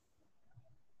it.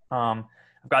 I've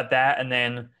got that, and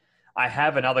then I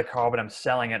have another car, but I'm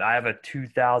selling it. I have a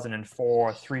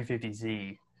 2004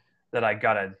 350Z that I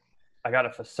got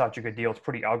it for such a good deal. It's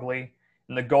pretty ugly.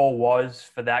 And the goal was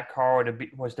for that car to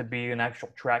be an actual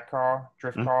track car,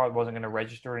 drift car. It wasn't going to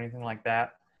register or anything like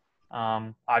that.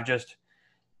 I've just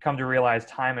come to realize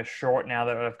time is short now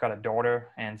that I've got a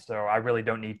daughter. And so I really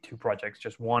don't need 2 projects,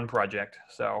 just one project.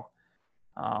 So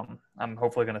I'm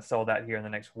hopefully going to sell that here in the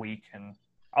next week. And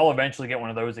I'll eventually get one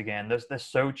of those again. They're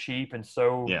so cheap and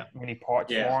so many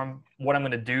parts for them. What I'm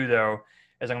going to do, though,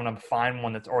 is I'm going to find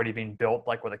one that's already been built,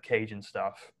 like with a cage and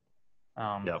stuff.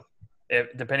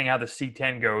 Depending how the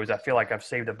C10 goes, I feel like I've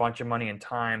saved a bunch of money and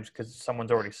times because someone's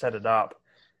already set it up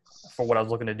for what I was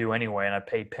looking to do anyway, and I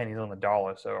paid pennies on the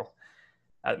dollar. So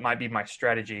that might be my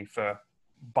strategy for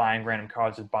buying random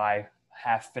cars, is buy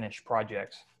half-finished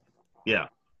projects. Yeah,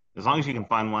 as long as you can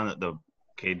find one that the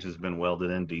cage has been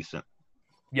welded in decent.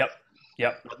 Yep.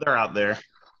 But they're out there.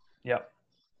 Yep.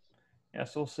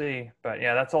 Yes, we'll see. But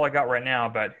yeah, that's all I got right now.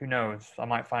 But who knows? I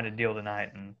might find a deal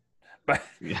tonight. But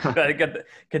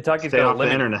Kentucky's Stay got off a limit.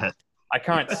 The internet. I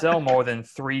can't sell more than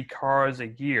 3 cars a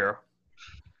year.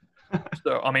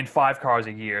 So 5 cars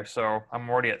a year. So I'm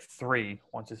already at 3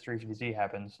 once this 350Z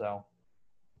happens. So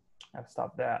I have to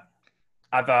stop that.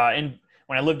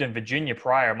 When I lived in Virginia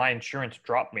prior, my insurance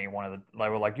dropped me. They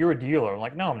were like, "You're a dealer." I'm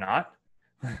like, "No, I'm not.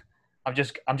 I'm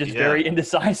just very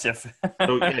indecisive."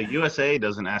 So USA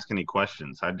doesn't ask any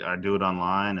questions. I do it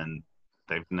online, and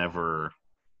they've never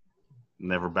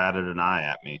batted an eye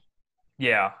at me.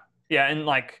 Yeah, and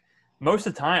most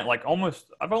of the time,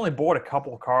 I've only bought a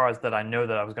couple of cars that I know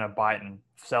that I was going to buy it and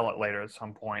sell it later at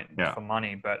some point for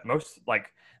money. But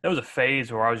there was a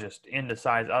phase where I was just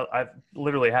indecisive. I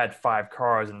literally had 5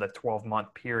 cars in the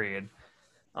 12-month period.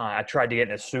 I tried to get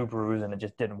into Subarus and it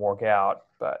just didn't work out.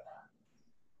 But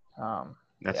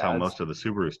that's how most of the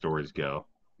Subaru stories go.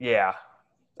 Yeah,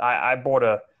 I bought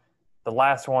the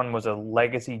last one was a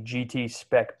Legacy GT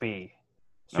Spec B.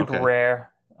 Super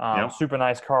rare, super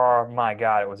nice car. My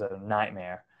God, it was a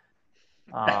nightmare.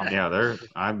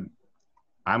 I'm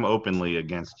openly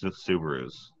against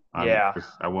Subarus. I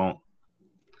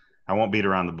won't beat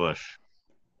around the bush.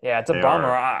 Yeah, it's a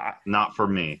bummer. Not for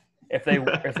me. If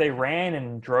they ran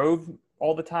and drove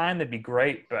all the time, that'd be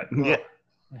great. But the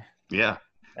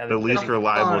least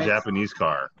reliable Japanese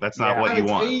car. That's not what you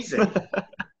want. Easy.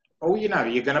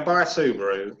 You're going to buy a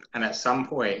Subaru, and at some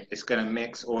point, it's going to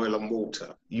mix oil and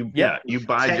water. You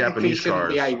buy Japanese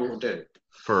cars be able to do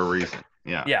for a reason.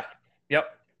 Yeah. Yeah.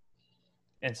 Yep.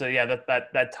 And so yeah,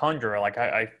 that Tundra, like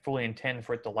I fully intend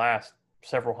for it to last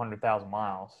several 100,000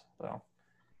 miles. So.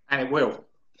 And it will.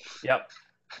 Yep,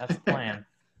 that's the plan.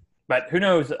 But who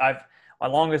knows? My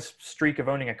longest streak of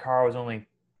owning a car was only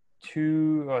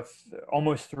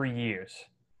almost 3 years.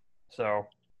 So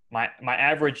my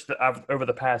average over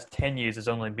the past 10 years has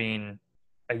only been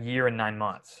a year and 9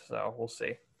 months. So we'll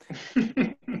see.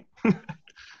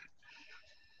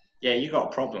 Yeah, you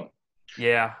got a problem.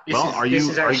 Yeah. Are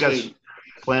you guys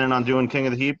planning on doing King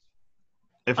of the Heap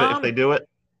if they do it?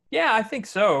 Yeah, I think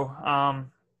so.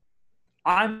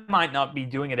 I might not be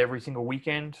doing it every single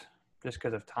weekend just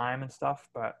because of time and stuff,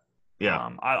 but yeah,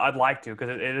 I'd like to because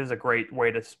it is a great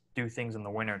way to do things in the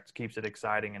winter. It keeps it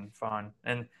exciting and fun.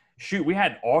 And shoot, we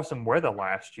had awesome weather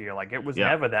last year. Like it was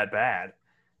never that bad.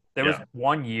 There was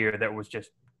one year that was just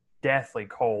deathly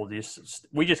cold.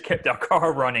 We just kept our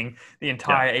car running the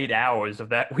entire 8 hours of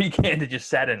that weekend and just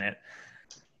sat in it.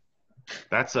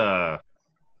 That's where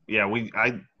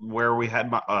we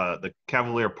had the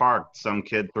Cavalier Park, some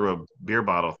kid threw a beer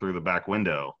bottle through the back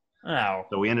window. Oh.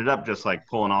 So we ended up just like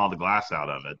pulling all the glass out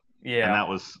of it. Yeah. And that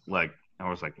was like, I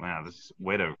was like, man, this is a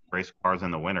way to race cars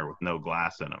in the winter with no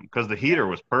glass in them. Because the heater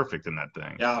was perfect in that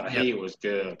thing. Yeah, the heat was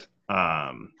good.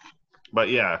 But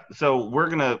yeah, so we're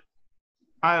going to,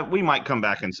 we might come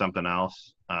back in something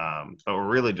else. But we're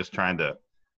really just trying to,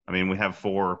 we have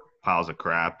 4 piles of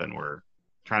crap and we're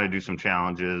trying to do some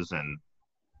challenges. And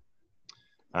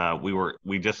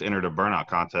we just entered a burnout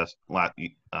contest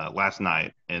last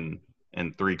night in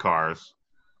 3 cars.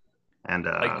 And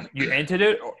like you entered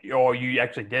it or you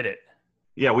actually did it?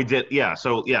 Yeah, we did. Yeah.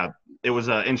 So yeah, it was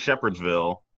in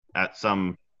Shepherdsville at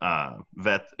some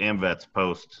AmVets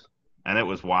post, and it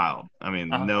was wild.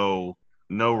 No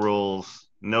rules,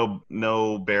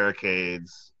 no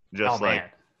barricades, just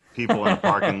people in a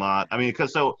parking lot.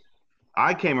 Because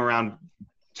I came around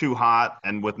too hot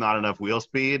and with not enough wheel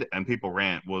speed, and people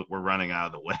were running out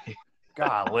of the way.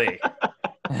 Golly.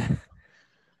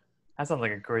 That sounds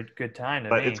like a good time to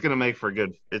me. But it's going to make for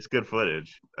good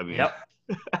footage. Yep.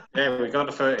 Yeah, we got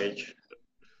the footage.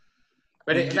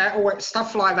 But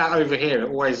stuff like that over here, it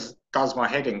always does my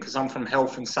head in because I'm from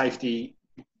Health and Safety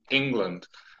England.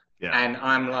 Yeah. And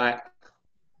I'm like,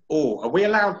 are we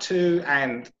allowed to?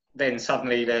 And then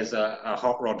suddenly there's a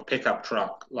hot rod pickup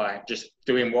truck, like just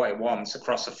doing what it wants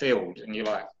across the field. And you're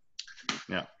like,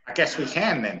 yeah, I guess we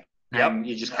can then. Yep. And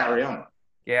you just carry on.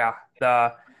 Yeah.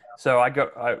 So I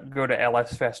go to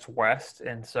LS Fest West,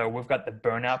 and so we've got the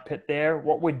burnout pit there.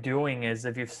 What we're doing is,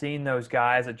 if you've seen those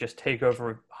guys that just take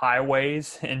over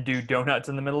highways and do donuts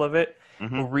in the middle of it,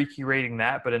 we're recreating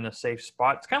that, but in a safe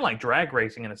spot. It's kind of like drag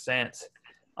racing in a sense,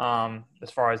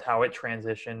 as far as how it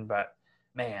transitioned. But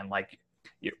man, like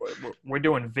we're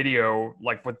doing video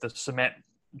like with the cement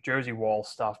Jersey wall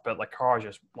stuff, but like cars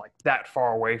just like that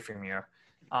far away from you.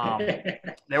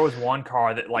 There was one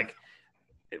car that like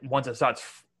once it starts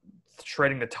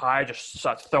shredding the tire, just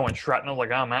starts throwing shrapnel.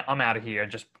 Like I'm out of here.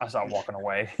 I start walking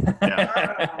away.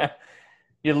 Yeah.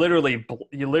 You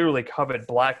literally covered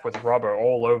black with rubber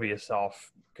all over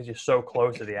yourself because you're so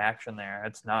close to the action there.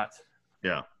 It's nuts.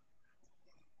 Yeah.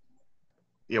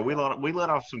 Yeah, we let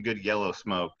off some good yellow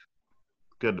smoke,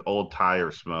 good old tire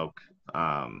smoke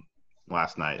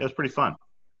last night. It was pretty fun.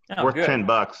 Oh, worth good. $10.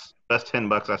 Best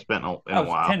 $10 I spent in a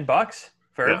while. $10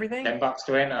 for everything? $10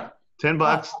 to enter.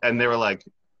 $10, and they were like,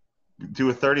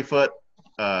 do a 30-foot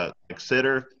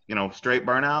sitter, straight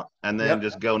burnout, and then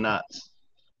just go nuts.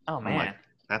 Oh man, like,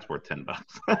 that's worth $10.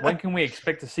 When can we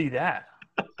expect to see that?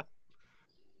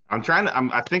 I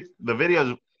think the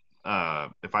videos,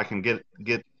 if I can get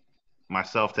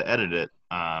myself to edit it,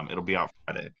 it'll be out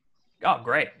Friday. Oh,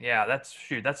 great! Yeah,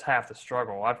 that's half the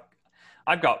struggle.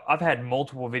 I've had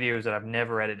multiple videos that I've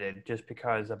never edited just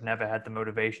because I've never had the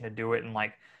motivation to do it, and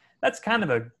like. That's kind of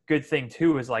a good thing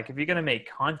too, is like if you're going to make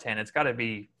content, it's got to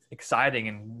be exciting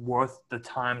and worth the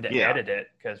time to edit it.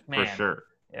 Because, man, for sure.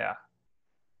 Yeah.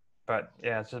 But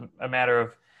yeah, it's a matter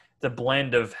of the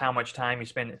blend of how much time you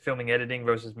spend filming editing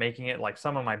versus making it. Like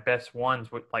some of my best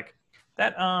ones would like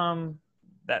that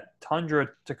Tundra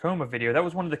Tacoma video. That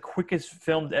was one of the quickest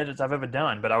filmed edits I've ever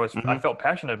done, but I felt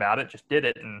passionate about it, just did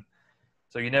it. And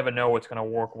so you never know what's going to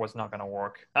work or what's not going to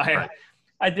work.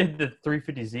 I did the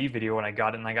 350Z video when I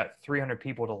got it, and I got 300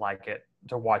 people to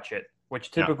watch it, which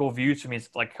typical views for me is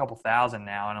like a couple thousand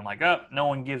now. And I'm like, no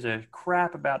one gives a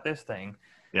crap about this thing.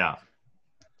 Yeah.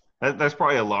 There's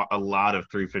probably a lot of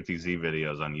 350Z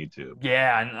videos on YouTube.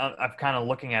 Yeah, and I'm kind of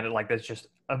looking at it like there's just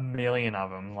a million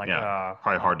of them. Like,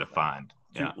 probably hard to find.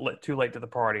 Too late to the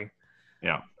party.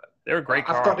 Yeah. They're a great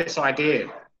car. I've got this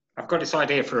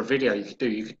idea for a video you could do.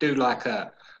 You could do like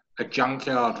a a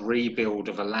junkyard rebuild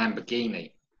of a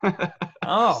Lamborghini.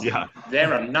 Oh, Yeah.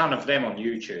 There are none of them on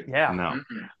YouTube. yeah. No.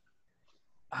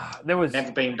 There was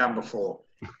Never been done before.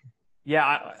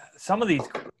 some of these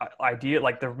ideas,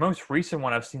 like the most recent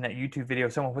one I've seen, that YouTube video,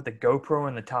 someone put the GoPro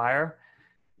in the tire.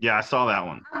 Yeah, I saw that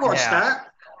one. I watched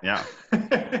Yeah.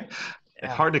 that.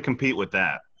 It's hard to compete with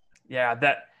that. Yeah,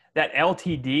 that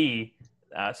LTD.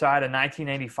 So I had a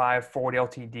 1985 Ford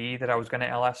LTD that I was going to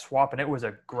LS swap, and it was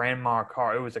a grandma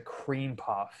car. It was a cream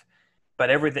puff, but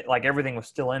everything was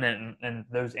still in it, and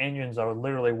those engines are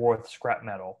literally worth scrap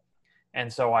metal.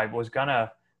 And so I was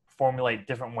gonna formulate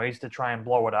different ways to try and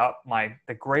blow it up.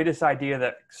 The greatest idea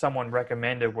that someone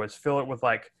recommended was fill it with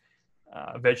like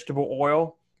vegetable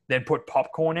oil, then put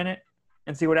popcorn in it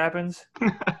and see what happens.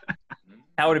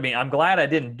 That would have been. I'm glad I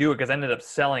didn't do it because I ended up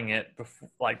selling it before,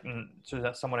 so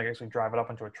that someone could actually drive it up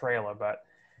into a trailer. But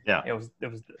Yeah. it was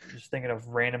just thinking of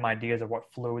random ideas of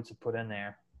what fluids to put in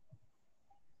there.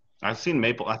 I've seen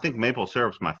maple. I think maple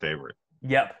syrup's my favorite.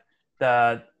 Yep,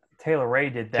 the Taylor Ray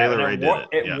did that. Taylor Ray did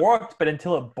it. It worked, but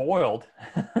until it boiled.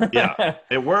 Yeah,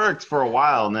 it worked for a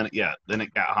while, and then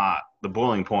it got hot. The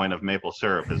boiling point of maple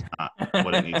syrup is not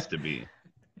what it needs to be.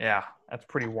 Yeah, that's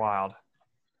pretty wild.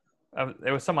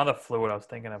 There was some other fluid I was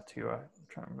thinking of too. I'm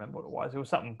trying to remember what it was. It was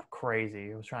something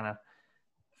crazy. I was trying to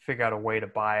figure out a way to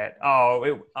buy it.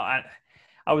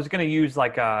 I was going to use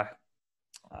like a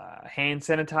hand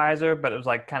sanitizer, but it was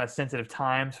like kind of sensitive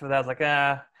times for that. I was like,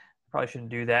 probably shouldn't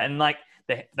do that. And like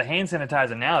the hand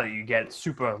sanitizer now that you get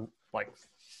super like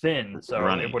thin, so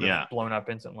Runny, it would have blown up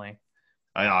instantly.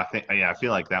 I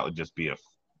feel like that would just be a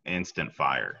instant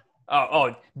fire.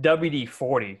 Oh,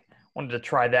 WD-40. Wanted to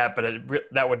try that, but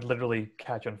that would literally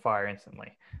catch on fire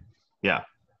instantly. Yeah.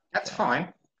 That's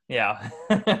fine. Yeah.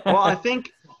 Well, I think,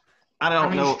 I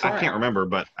don't know, try I can't remember,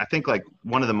 but I think like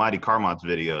one of the Mighty Car Mods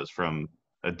videos from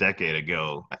a decade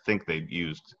ago, I think they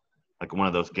used like one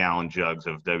of those gallon jugs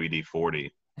of WD-40.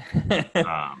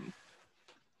 I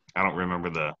don't remember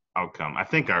the outcome. I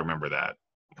think I remember that.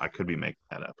 I could be making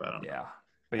that up. I don't know. Yeah.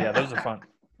 But yeah, those are fun.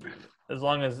 As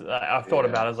long as I've thought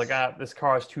about it, I was like, this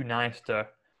car is too nice to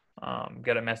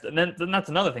get it messed up. And then that's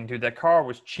another thing, dude. That car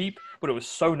was cheap, but it was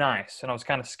so nice, and I was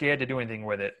kind of scared to do anything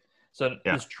with it. So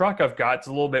this truck I've got, it's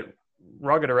a little bit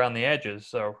rugged around the edges,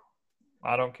 so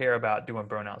I don't care about doing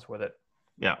burnouts with it.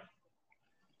 Yeah.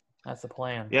 That's the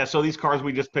plan. Yeah, so these cars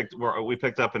we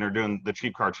picked up and are doing the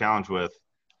cheap car challenge with,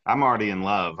 I'm already in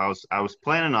love. I was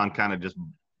planning on kind of just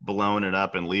blowing it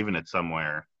up and leaving it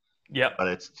somewhere. Yep. But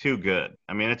it's too good.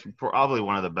 I mean, it's probably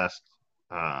one of the best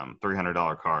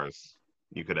 $300 cars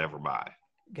you could ever buy.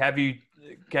 Have you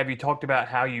talked about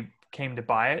how you came to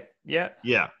buy it yet?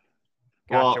 Yeah.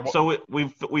 Gotcha. Well, so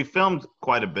we filmed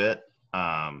quite a bit,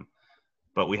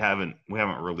 but we haven't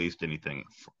released anything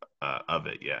of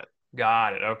it yet.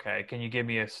 Got it. Okay. Can you give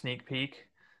me a sneak peek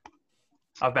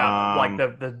about like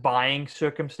the buying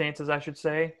circumstances, I should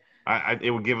say?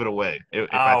 It would give it away. If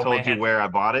I told you where I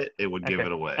bought it, it would give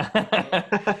it away.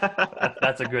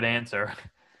 That's a good answer.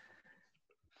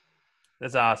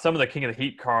 There's some of the King of the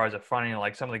Heat cars are funny.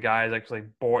 Like some of the guys actually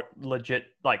bought legit,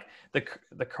 like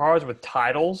the cars with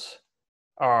titles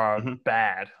are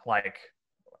bad. Like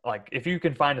if you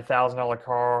can find $1,000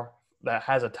 car that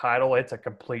has a title, it's a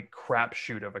complete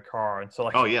crapshoot of a car. And so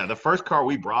like, oh yeah, the first car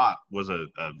we brought was a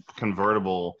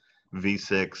convertible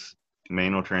V6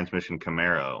 manual transmission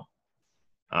Camaro.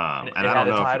 And I don't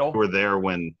know if you were there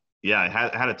when, it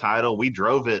had a title. We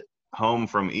drove it home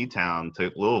from E-Town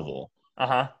to Louisville.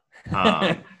 And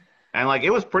like, it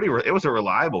was a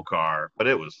reliable car, but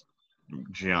it was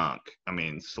junk. I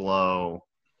mean, slow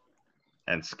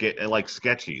and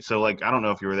sketchy. So like, I don't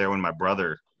know if you were there when my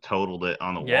brother totaled it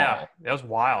on the wall. Yeah, that was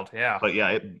wild. Yeah. But yeah,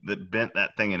 it bent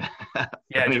that thing in half.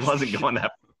 Yeah. And it wasn't going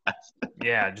that fast.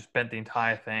 Yeah, just bent the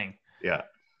entire thing. Yeah.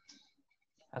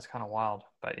 That's kind of wild.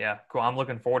 But yeah, cool. I'm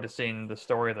looking forward to seeing the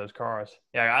story of those cars.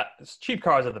 Yeah, cheap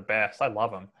cars are the best. I love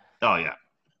them. Oh yeah.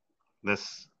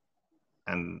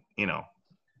 And you know,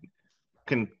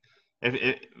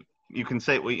 if you can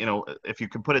say, you know, if you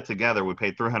can put it together, we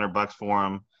paid $300 for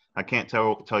them. I can't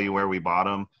tell you where we bought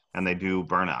them, and they do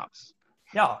burnouts.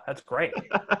 Yeah, that's great.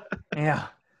 Yeah,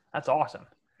 that's awesome.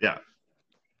 Yeah.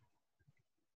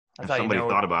 That's if somebody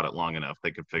thought about it long enough,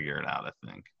 they could figure it out, I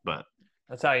think. But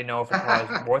that's how you know if a car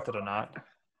is worth it or not.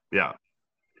 Yeah.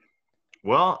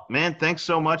 Well, man, thanks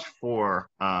so much for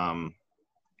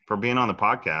being on the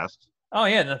podcast. Oh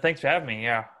yeah, no, thanks for having me.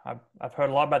 Yeah, I've heard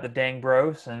a lot about the Dang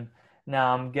Bros, and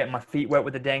now I'm getting my feet wet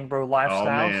with the Dang Bro lifestyle.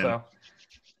 Oh,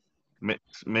 man.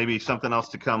 So maybe something else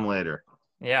to come later.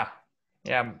 Yeah.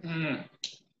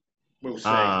 We'll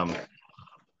see.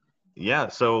 Yeah.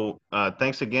 So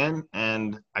thanks again,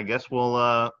 and I guess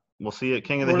we'll see you at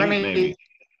King of the Well, let Heat, me maybe.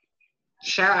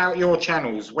 shout out your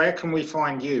channels. Where can we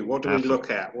find you? What do we Absolutely.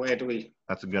 look at? Where do we?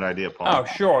 That's a good idea, Paul. Oh,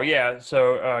 sure, yeah.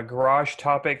 So Garage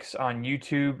Topics on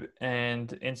YouTube and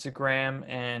Instagram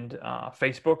and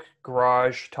Facebook,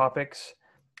 Garage Topics.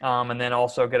 And then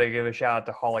also got to give a shout out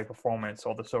to Holly Performance,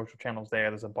 all the social channels there.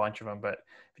 There's a bunch of them, but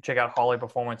if you check out Holly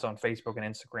Performance on Facebook and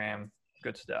Instagram,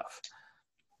 good stuff.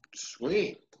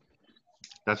 Sweet.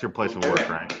 That's your place of work,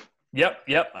 right? Yep,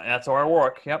 that's where I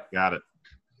work. Yep. Got it.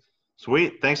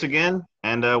 Sweet. Thanks again,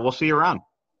 and we'll see you around.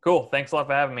 Cool. Thanks a lot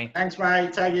for having me. Thanks,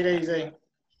 mate. Take it easy.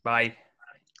 Bye.